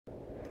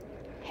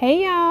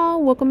Hey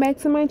y'all, welcome back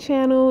to my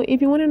channel.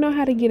 If you want to know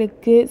how to get a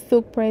good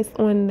silk press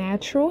on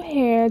natural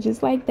hair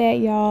just like that,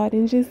 y'all,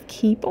 then just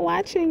keep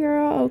watching,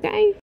 girl,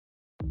 okay?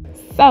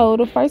 So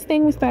the first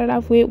thing we started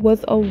off with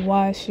was a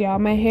wash, y'all.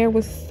 My hair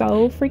was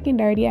so freaking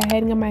dirty. I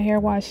hadn't got my hair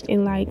washed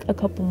in like a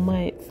couple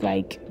months.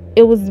 Like,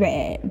 it was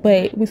bad.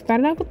 But we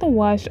started off with the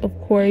wash, of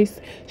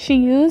course. She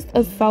used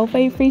a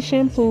sulfate free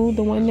shampoo,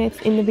 the one that's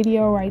in the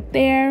video right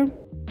there.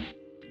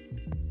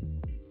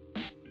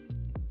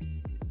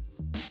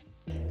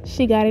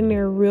 She got in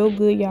there real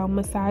good, y'all.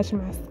 Massaged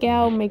my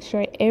scalp, make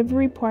sure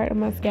every part of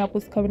my scalp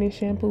was covered in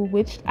shampoo,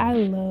 which I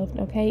loved,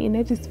 okay? And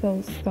that just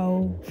felt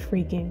so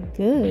freaking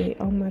good.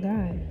 Oh my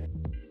god.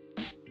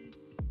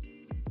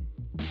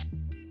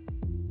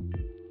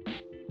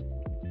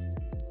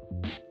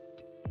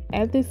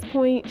 At this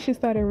point, she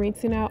started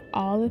rinsing out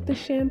all of the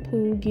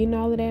shampoo, getting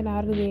all of that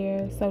out of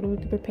there so that we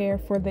could prepare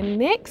for the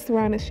next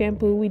round of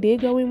shampoo. We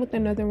did go in with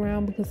another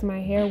round because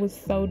my hair was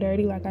so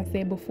dirty, like I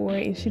said before,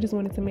 and she just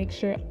wanted to make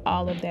sure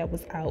all of that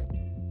was out.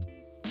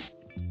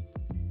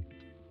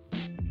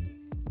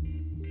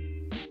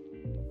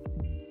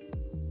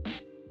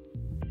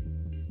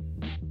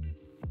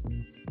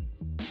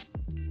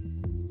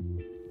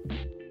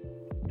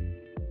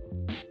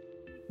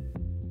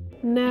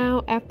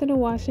 Now, after the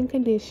wash and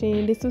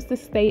condition, this was the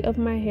state of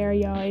my hair,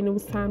 y'all, and it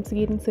was time to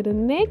get into the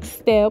next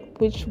step,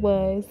 which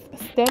was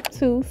step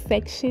 2,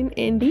 section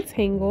and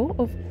detangle,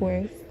 of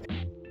course.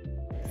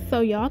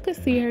 So y'all could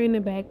see her in the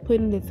back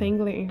putting the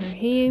detangler in her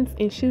hands,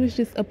 and she was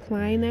just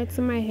applying that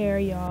to my hair,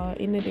 y'all,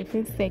 in the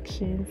different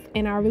sections.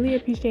 And I really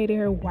appreciated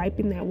her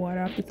wiping that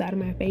water off the side of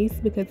my face,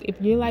 because if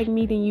you're like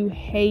me, then you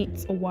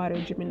hate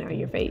water dripping out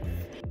your face.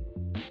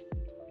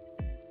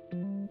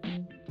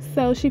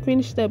 So she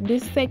finished up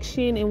this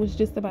section and was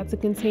just about to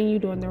continue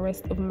doing the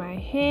rest of my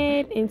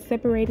head and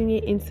separating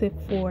it into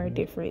 4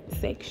 different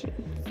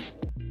sections.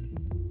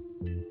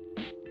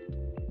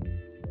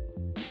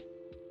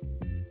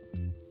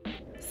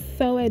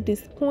 So at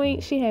this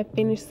point, she had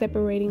finished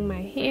separating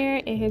my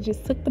hair and had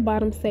just took the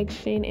bottom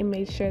section and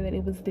made sure that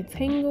it was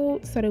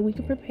detangled so that we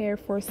could prepare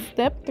for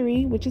step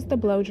 3, which is the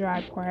blow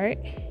dry part.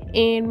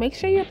 And make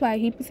sure you apply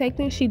heat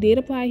protectant. She did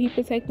apply heat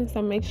protectant,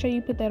 so make sure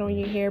you put that on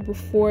your hair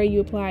before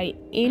you apply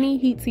any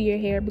heat to your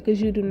hair,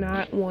 because you do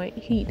not want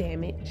heat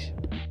damage.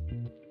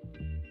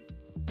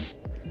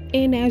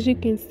 And as you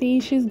can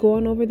see, she's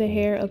going over the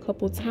hair a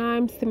couple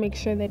times to make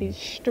sure that it's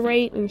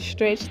straight and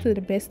stretched to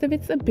the best of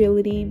its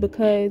ability,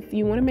 because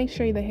you want to make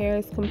sure the hair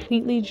is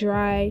completely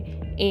dry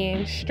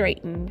and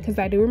straightened. Because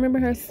I do remember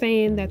her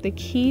saying that the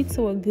key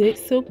to a good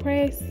silk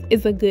press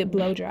is a good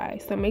blow dry.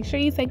 So make sure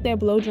you take that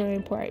blow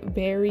drying part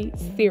very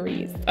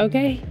serious,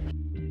 okay?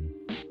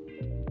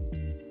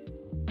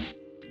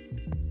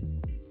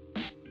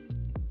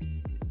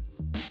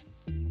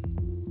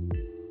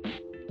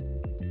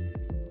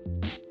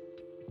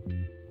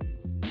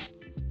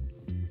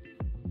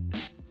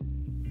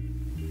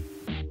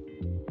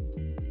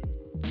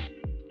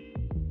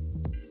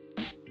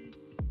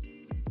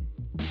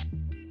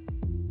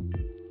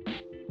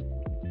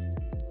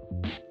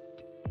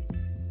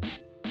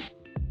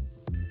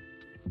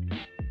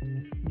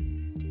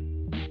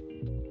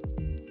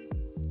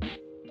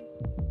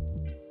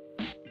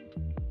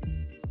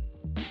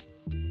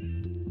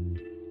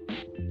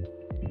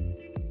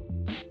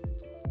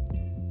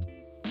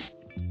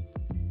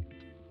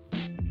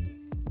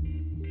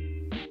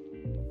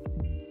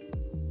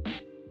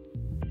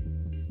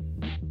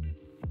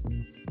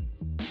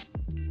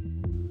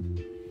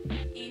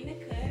 In the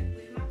cut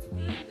with my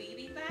twin, we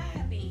be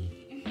vibing.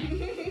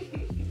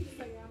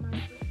 So y'all, my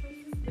silk press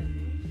is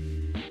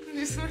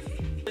done.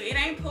 It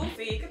ain't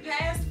poofy, it could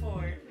pass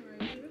for it.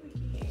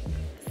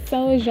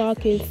 So as y'all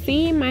can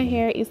see, my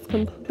hair is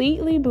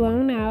completely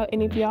blown out,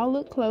 and if y'all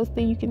look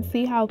closely, you can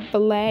see how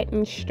flat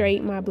and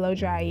straight my blow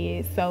dry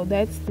is. So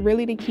that's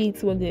really the key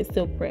to a good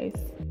silk press.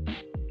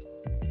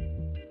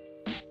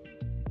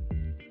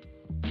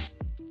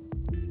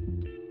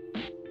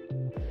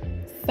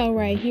 So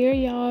right here,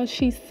 y'all,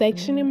 she's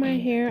sectioning my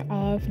hair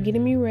off,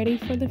 getting me ready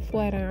for the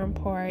flat iron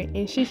part,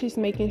 and she's just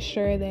making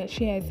sure that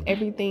she has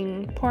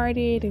everything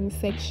parted and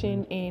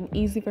sectioned and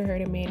easy for her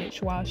to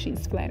manage while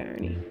she's flat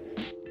ironing.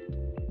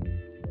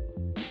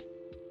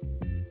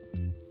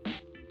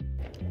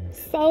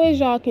 So as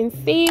y'all can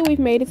see, we've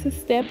made it to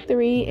step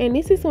 3, and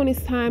this is when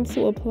it's time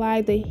to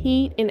apply the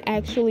heat and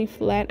actually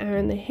flat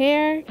iron the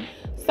hair.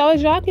 So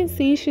as y'all can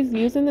see, she's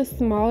using the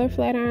smaller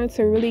flat iron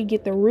to really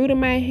get the root of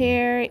my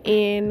hair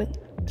and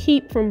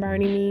keep from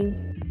burning me.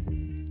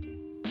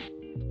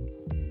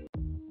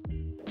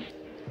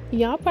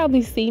 Y'all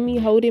probably see me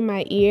holding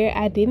my ear.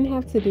 I didn't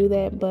have to do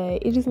that, but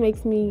it just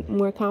makes me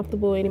more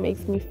comfortable and it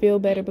makes me feel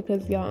better,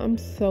 because y'all, I'm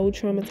so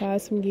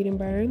traumatized from getting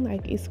burned.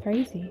 Like, it's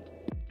crazy.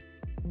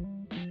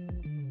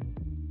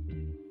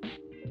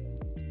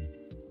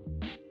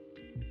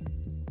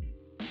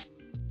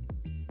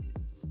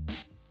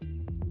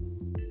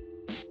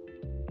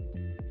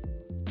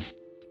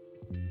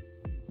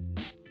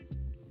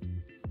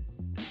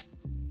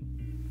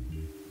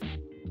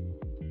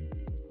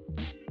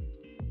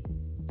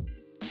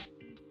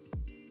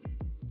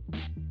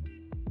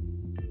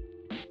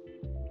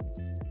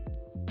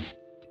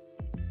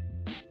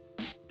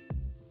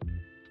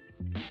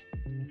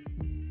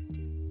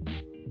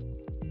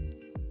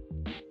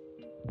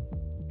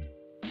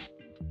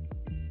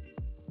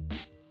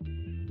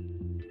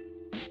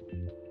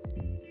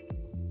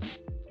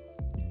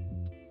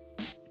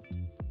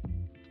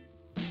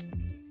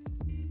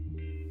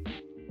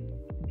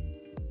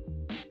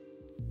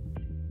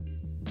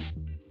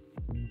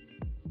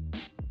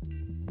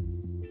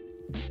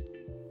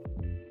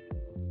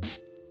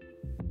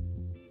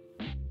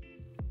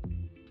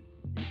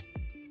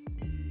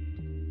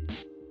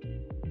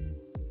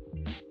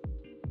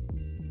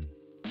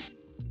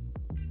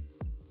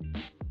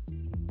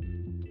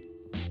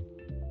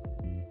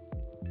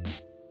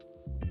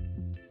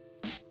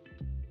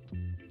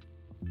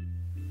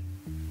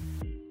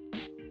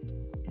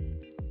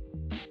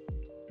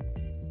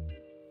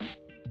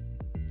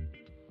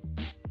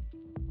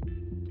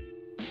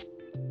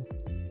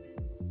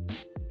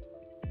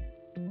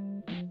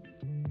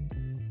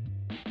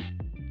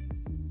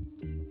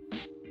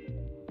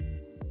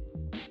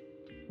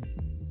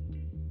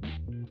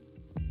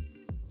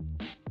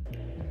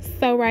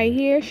 So right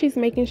here, she's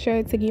making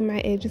sure to get my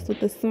edges with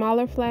the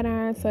smaller flat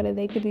iron so that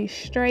they could be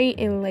straight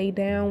and lay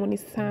down when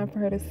it's time for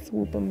her to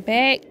swoop them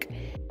back.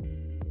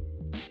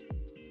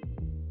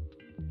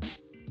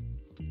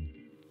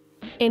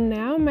 And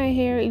now my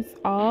hair is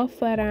all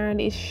flat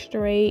ironed, it's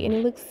straight, and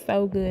it looks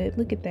so good.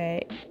 Look at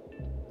that,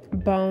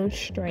 bone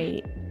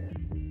straight.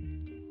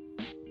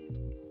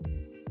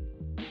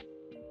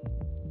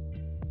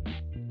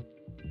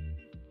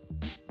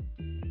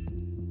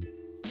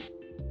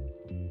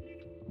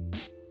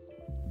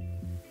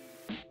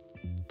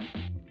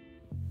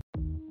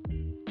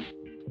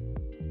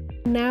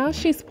 Now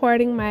she's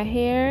parting my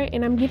hair,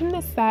 and I'm getting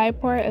the side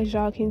part, as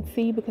y'all can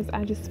see, because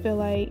I just feel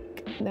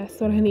like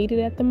that's what I needed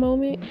at the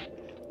moment.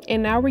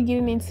 And now we're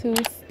getting into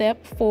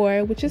step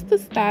 4, which is the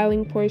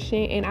styling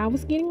portion, and I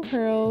was getting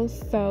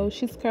curls, so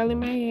she's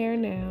curling my hair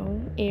now,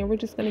 and we're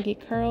just gonna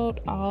get curled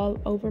all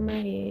over my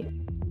head.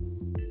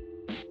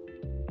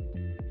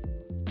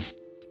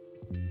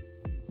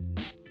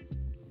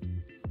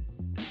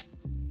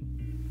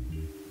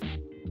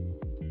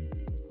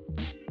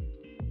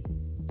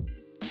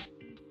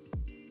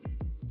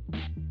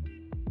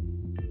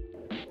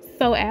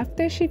 So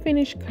after she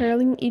finished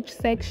curling each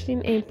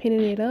section and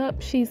pinning it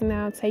up, she's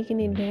now taking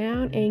it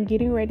down and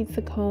getting ready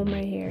to comb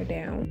my hair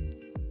down.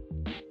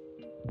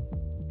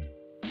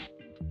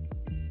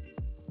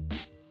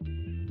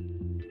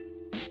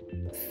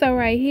 So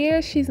right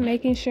here, she's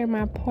making sure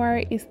my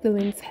part is still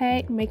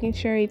intact, making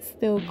sure it's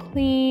still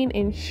clean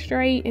and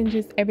straight and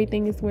just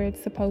everything is where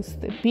it's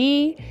supposed to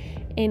be.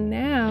 And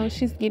now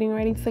she's getting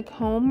ready to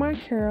comb my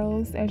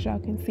curls, as y'all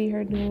can see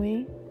her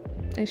doing.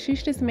 And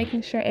she's just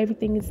making sure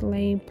everything is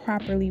laying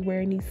properly where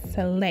it needs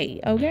to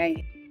lay,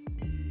 okay?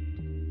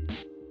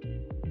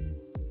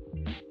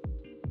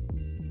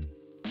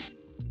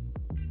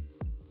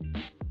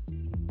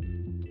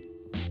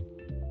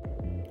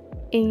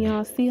 And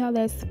y'all see how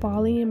that's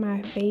falling in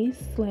my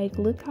face? Like,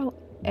 look how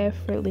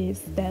effortless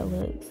that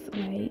looks.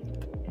 Like,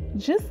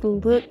 just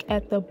look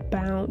at the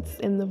bounce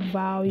and the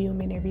volume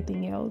and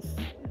everything else.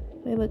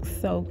 It looks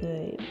so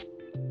good.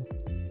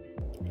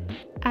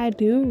 I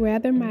do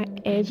rather my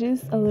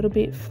edges a little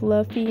bit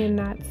fluffy and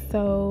not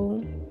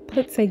so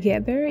put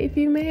together, if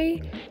you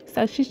may.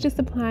 So she's just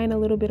applying a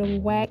little bit of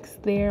wax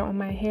there on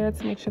my hair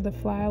to make sure the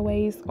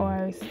flyaways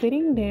are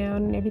sitting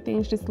down and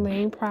everything's just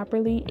laying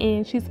properly.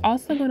 And she's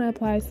also going to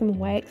apply some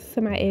wax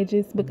to my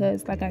edges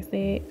because, like I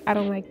said, I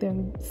don't like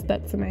them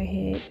stuck to my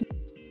head.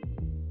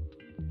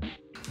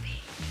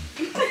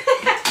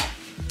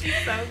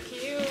 So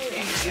cute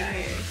and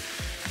good.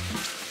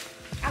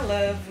 I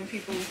love when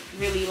people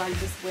really like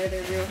just wear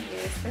their real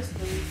hair,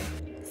 especially.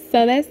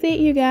 So that's it,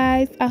 you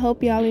guys. I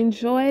hope y'all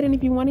enjoyed, and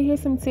if you want to hear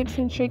some tips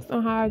and tricks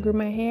on how I grew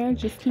my hair,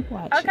 just keep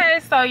watching. Okay,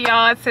 so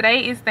y'all,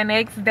 today is the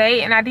next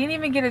day and I didn't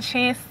even get a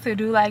chance to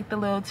do like the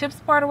little tips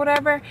part or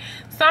whatever,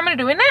 so I'm gonna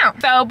do it now.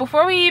 So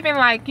before we even,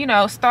 like, you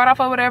know, start off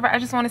or whatever, I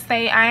just want to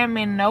say I am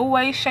in no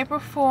way, shape,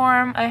 or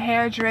form a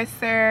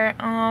hairdresser.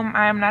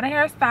 I am not a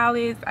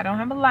hairstylist. I don't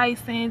have a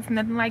license,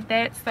 nothing like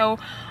that. So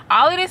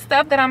all of this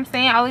stuff that I'm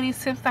saying, all of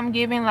these tips I'm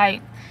giving,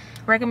 like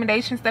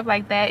recommendations, stuff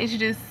like that, is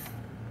just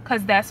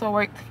because that's what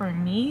worked for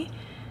me.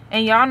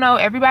 And y'all know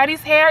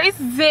everybody's hair is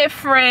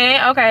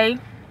different, okay?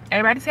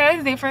 Everybody's hair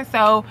is different,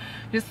 so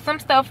just some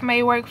stuff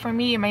may work for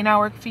me, it may not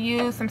work for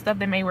you. Some stuff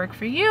that may work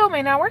for you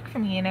may not work for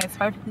me, and that's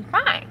perfectly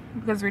fine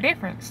because we're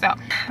different. So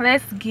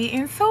let's get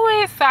into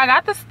it. So I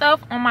got the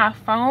stuff on my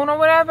phone or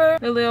whatever,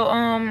 the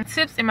little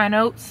tips in my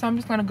notes. So I'm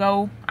just gonna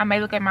go, I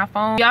may look at my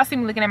phone. Y'all see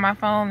me looking at my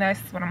phone,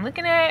 that's what I'm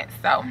looking at.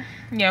 So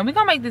yeah, we're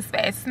gonna make this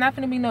fast. It's not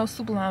gonna be no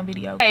super long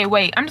video. Hey,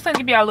 wait, I'm just gonna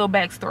give y'all a little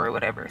backstory or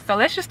whatever. So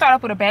let's just start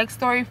off with a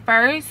backstory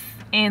first,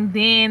 and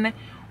then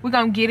we're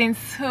gonna get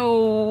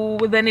into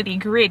the nitty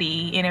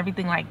gritty and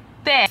everything like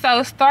that.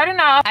 So starting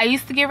off, I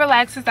used to get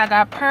relaxers. I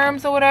got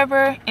perms or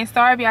whatever, and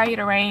sorry if y'all hear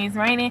the rain, it's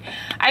raining.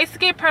 I used to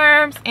get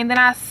perms, and then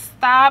I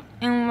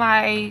stopped in,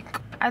 like,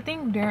 I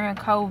think during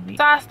COVID.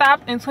 So I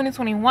stopped in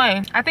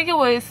 2021. I think it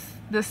was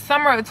the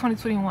summer of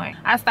 2021.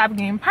 I stopped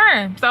getting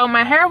perms. So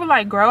my hair would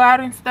like grow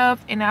out and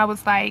stuff, and I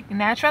was like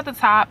natural at the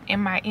top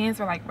and my ends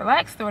were like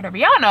relaxed or whatever.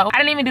 Y'all know I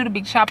didn't even do the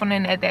big chop on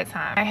it at that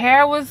time. My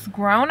hair was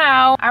grown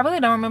out. I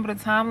really don't remember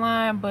the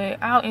timeline, but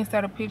I'll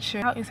insert a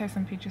picture. I'll insert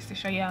some pictures to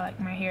show y'all like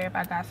my hair if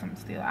I got some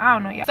still. I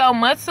don't know, y'all. So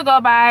months to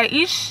go by,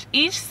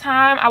 each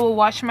time I would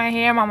wash my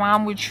hair, my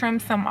mom would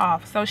trim some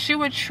off. So she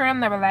would trim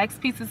the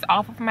relaxed pieces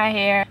off of my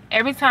hair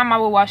every time I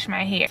would wash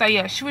my hair. So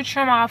yeah, she would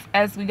trim off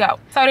as we go.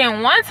 So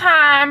then one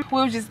time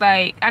we was just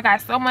like, I got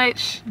so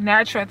much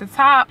natural at the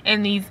top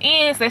and these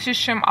ends, let's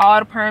just trim all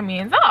the perm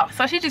ends off.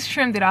 So she just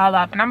trimmed it all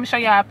off, and I'm gonna show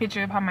y'all a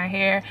picture of how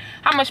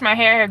much my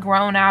hair had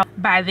grown out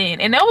by then.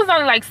 And that was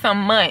only like some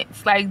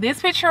months. Like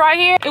this picture right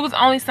here, it was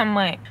only some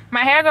months.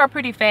 my hair grow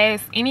pretty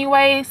fast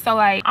anyway, so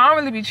like I don't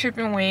really be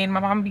tripping when my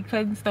mom be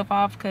cutting stuff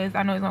off because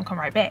I know it's gonna come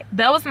right back.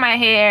 That was my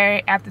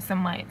hair after some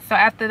months. So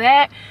after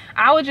that,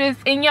 I would just,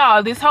 and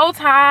y'all, this whole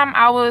time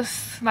I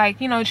was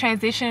like, you know,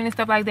 transitioning and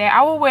stuff like that,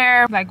 I would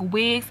wear like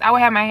wigs. I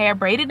would have my hair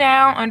braided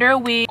down under a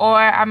wig, or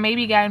I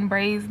maybe gotten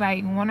braids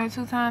like 1 or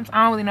 2 times.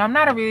 I don't really know. I'm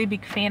not a really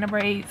big fan of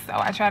braids, so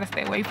I try to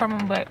stay away from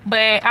them,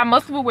 but I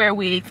mostly would wear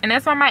wigs. And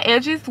that's why my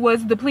edges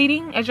was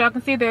depleting. As y'all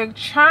can see, they're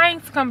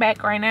trying to come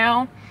back right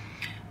now,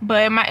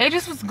 but my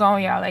edges was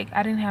gone, y'all. Like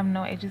I didn't have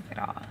no edges at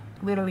all,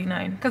 literally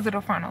none, because of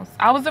the frontals.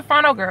 I was a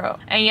frontal girl,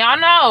 and y'all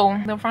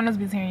know the frontals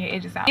be tearing your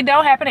edges out. It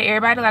don't happen to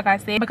everybody, like I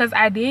said, because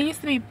I did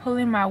used to be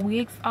pulling my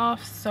wigs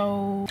off.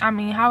 So I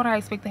mean, how would I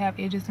expect to have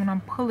edges when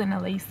I'm pulling the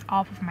lace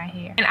off of my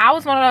hair? And I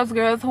was one of those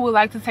girls who would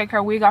like to take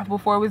her wig off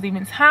before it was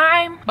even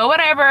time, but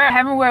whatever. I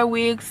haven't worn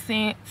wigs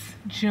since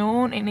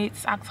June and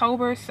it's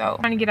October, so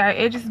I'm trying to get our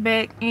edges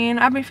back. And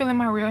I've been feeling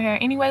my real hair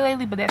anyway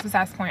lately, but that's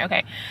besides the point.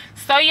 Okay,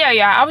 so yeah,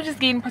 y'all, I was just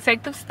getting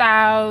protective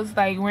styles,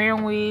 like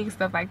wearing wigs,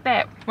 stuff like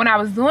that. When I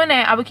was doing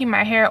that, I would keep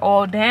my hair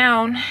all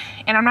down,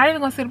 and I'm not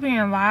even gonna sit up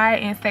here and lie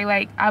and say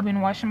like I've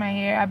been washing my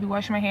hair, I'll be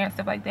washing my hair and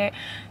stuff like that.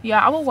 Yeah,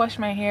 I will wash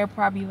my hair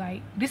probably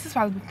like, this is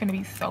probably gonna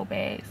be so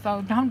bad,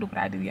 so don't do what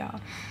I do, y'all,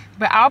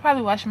 but I'll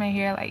probably wash my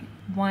hair like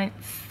once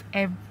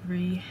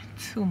every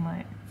 2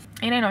 months.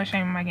 It ain't no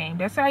shame in my game.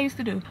 That's what I used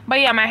to do. But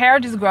yeah, my hair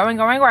just growing.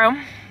 So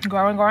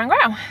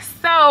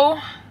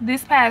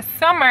this past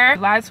summer,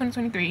 July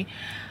 2023,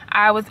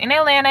 I was in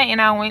Atlanta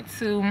and I went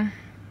to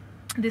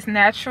this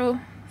natural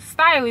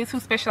stylist who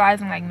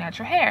specializes in like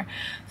natural hair.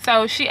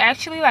 So she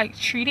actually like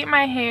treated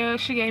my hair.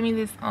 She gave me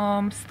this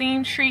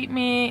steam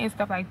treatment and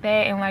stuff like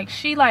that, and like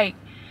she like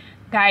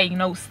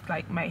diagnosed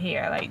like my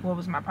hair, like what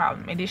was my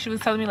problem. And then she was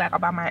telling me like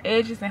about my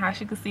edges and how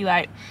she could see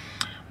like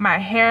my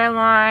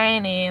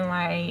hairline, and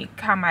like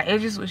how my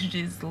edges was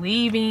just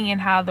leaving, and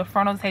how the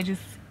frontals had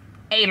just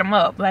ate them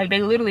up. Like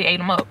they literally ate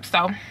them up.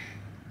 So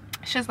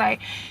she's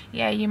like,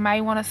 yeah, you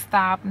might want to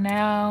stop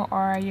now,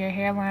 or your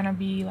hairline will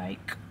be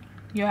like,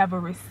 you'll have a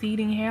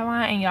receding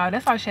hairline. And y'all,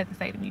 that's all she had to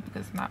say to me,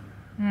 because no,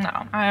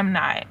 I am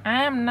not.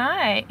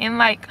 And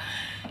like,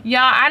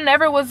 y'all, I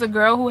never was a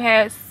girl who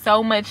had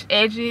so much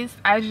edges.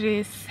 I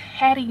just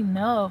had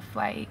enough.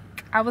 Like,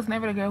 I was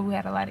never the girl who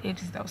had a lot of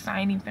edges though, so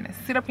I ain't even gonna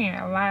sit up here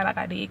and lie like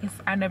I did, because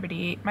I never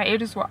did. My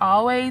edges were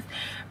always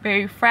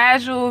very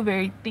fragile,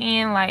 very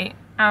thin, like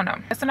I don't know.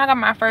 So when I got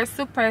my first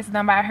super press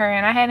done by her,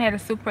 and I hadn't had a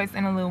super press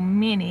in a little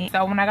minute,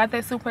 so when I got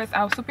that super press,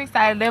 I was super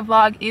excited. That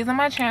vlog is on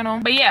my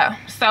channel. But yeah,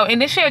 so,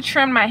 and this year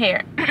trimmed my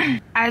hair.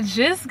 I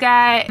just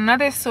got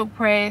another super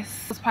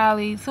press. It was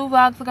probably 2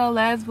 vlogs ago,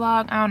 last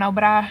vlog, I don't know,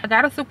 but I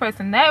got a super press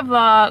in that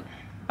vlog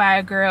by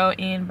a girl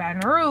in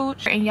Baton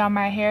Rouge, and y'all,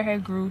 my hair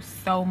had grew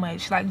so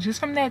much, like just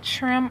from that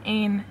trim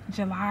in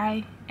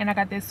July, and I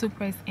got that super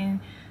press in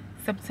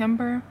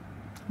September.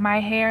 My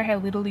hair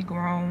had literally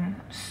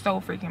grown so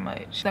freaking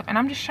much, and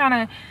I'm just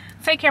trying to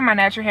take care of my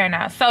natural hair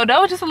now. So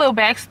that was just a little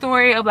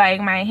backstory of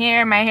like my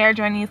hair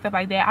journey and stuff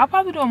like that. I'll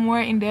probably do a more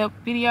in-depth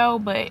video,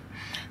 but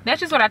that's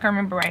just what I can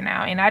remember right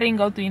now, and I didn't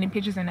go through any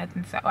pictures or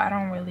nothing, so I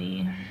don't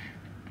really,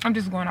 I'm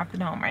just going off the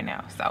dome right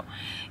now. So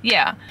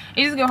yeah,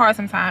 it just get hard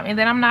sometimes. And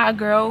then I'm not a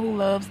girl who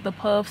loves the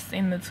puffs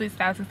and the twist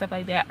outs and stuff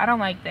like that. I don't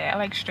like that. I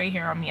like straight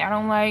hair on me. I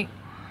don't like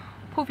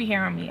poofy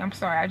hair on me. I'm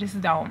sorry, I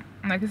just don't.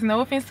 Like, there's no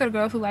offense to the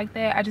girls who like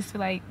that. I just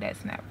feel like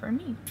that's not for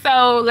me.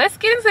 So let's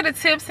get into the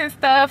tips and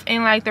stuff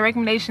and like the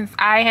recommendations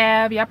I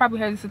have. Y'all probably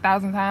heard this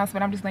 1,000 times,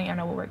 but I'm just letting y'all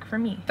know what worked for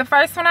me. The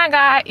first one I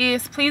got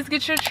is please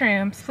get your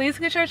trims. Please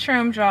get your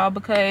trim, y'all,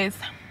 because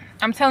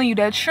I'm telling you,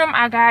 that trim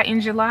I got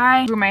in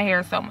July grew my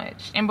hair so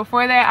much. And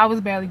before that, I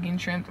was barely getting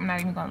trimmed. I'm not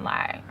even gonna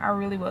lie. I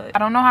really was. I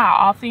don't know how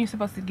often you're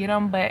supposed to get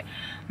them, but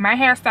my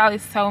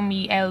hairstylist told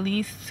me at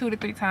least 2 to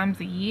 3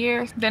 times a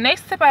year. The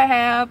next tip I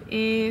have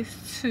is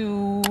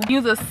to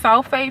use a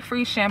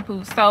sulfate-free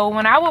shampoo. So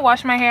when I would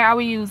wash my hair, I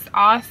would use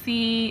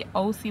Aussie,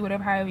 OC,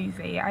 whatever, however you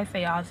say it. I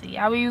say Aussie.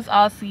 I would use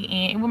Aussie,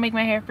 and it would make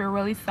my hair feel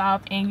really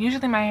soft. And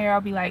usually my hair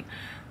will be like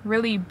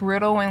really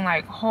brittle and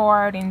like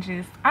hard, and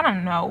just, I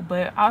don't know,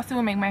 but also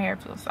will make my hair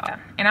feel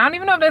soft. And I don't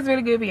even know if that's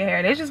really good for your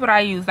hair. That's just what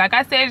I use. Like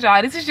I said,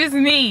 y'all, this is just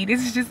me.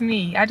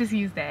 I just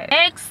use that.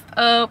 Next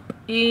up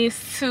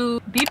is to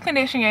deep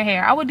condition your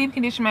hair. I would deep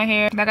condition my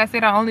hair. Like I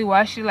said, I only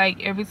wash it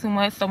like every 2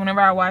 months, so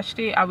whenever I washed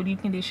it, I would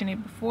deep condition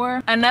it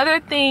before. Another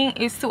thing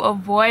is to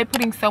avoid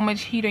putting so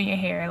much heat on your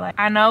hair. Like,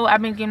 I know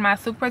I've been getting my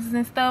super presses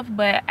and stuff,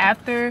 but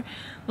after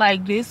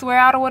like this wear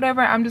out or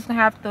whatever, I'm just gonna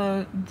have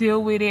to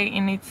deal with it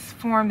in its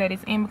form that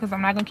it's in, because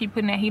I'm not gonna keep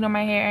putting that heat on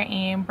my hair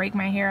and break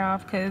my hair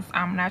off, because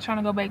I'm not trying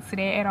to go back to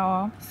that at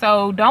all.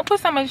 So don't put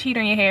so much heat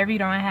on your hair if you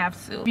don't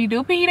have to. If you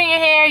do put heat on your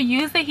hair,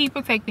 use the heat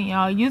protectant,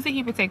 y'all. Use the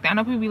heat protectant. I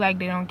know people be like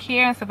they don't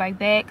care and stuff like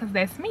that, because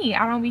that's me.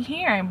 I don't be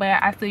caring,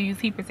 but I still use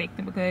heat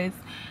protectant because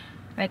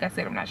like I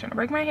said, I'm not trying to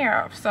break my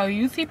hair off. So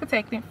use heat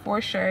protectant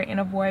for sure, and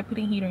avoid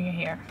putting heat on your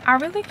hair. I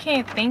really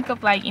can't think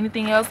of like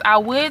anything else. I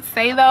would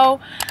say though,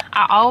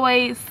 I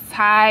always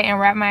tie and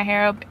wrap my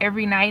hair up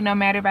every night, no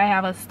matter if I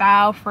have a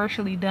style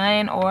freshly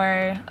done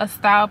or a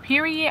style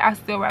period. I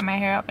still wrap my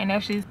hair up, and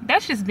that's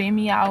just been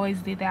me. I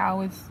always did that. I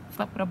always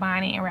slept with a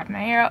bonnet and wrap my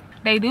hair up.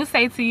 They do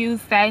say to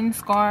use satin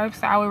scarves,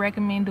 so I would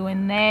recommend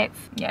doing that.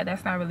 Yeah,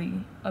 that's not really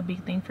a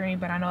big thing for me,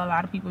 but I know a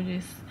lot of people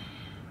just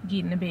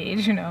get in the bed,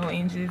 you know,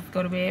 and just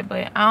go to bed.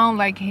 But I don't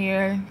like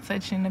hair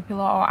touching the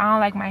pillow, or I don't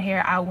like my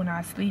hair out when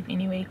I sleep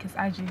anyway, because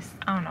I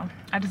don't know,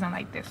 I just don't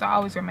like this. So I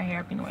always wrap my hair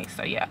up anyway.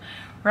 So yeah,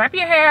 wrap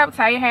your hair up,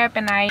 tie your hair up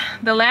at night.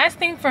 The last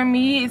thing for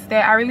me is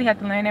that I really have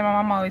to learn that. My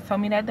mom always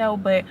told me that though,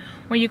 but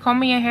when you're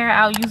combing your hair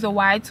out, use a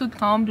wide tooth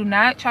comb. Do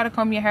not try to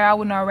comb your hair out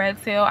with no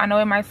rat tail. I know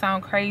it might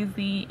sound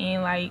crazy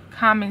and like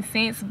common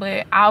sense,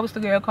 but I was the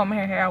girl combing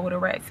her hair out with a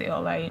rat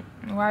tail. Like,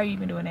 why are you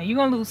even doing that? You're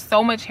gonna lose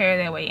so much hair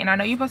that way. And I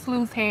know you're supposed to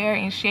lose hair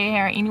and shed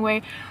hair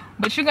anyway,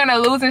 but you're gonna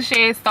lose and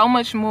shed so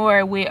much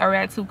more with a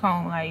rat tooth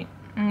comb. Like,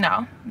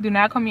 no, do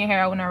not comb your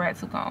hair out with a rat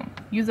tooth comb.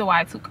 Use a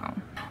wide tooth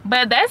comb.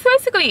 But that's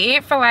basically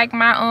it for like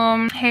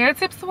my hair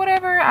tips or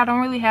whatever. I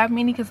don't really have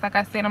many, because like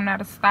I said, I'm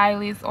not a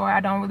stylist, or I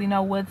don't really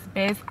know what's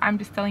best. I'm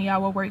just telling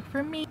y'all what worked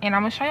for me, and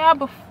I'm gonna show y'all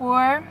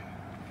before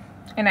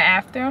and the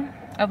after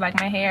of like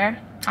my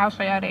hair. I'll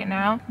show y'all that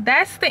now.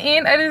 That's the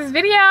end of this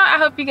video. I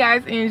hope you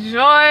guys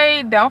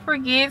enjoyed. Don't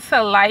forget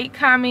to like,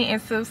 comment,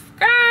 and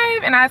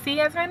subscribe, and I'll see you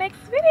guys in my next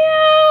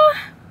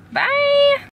video.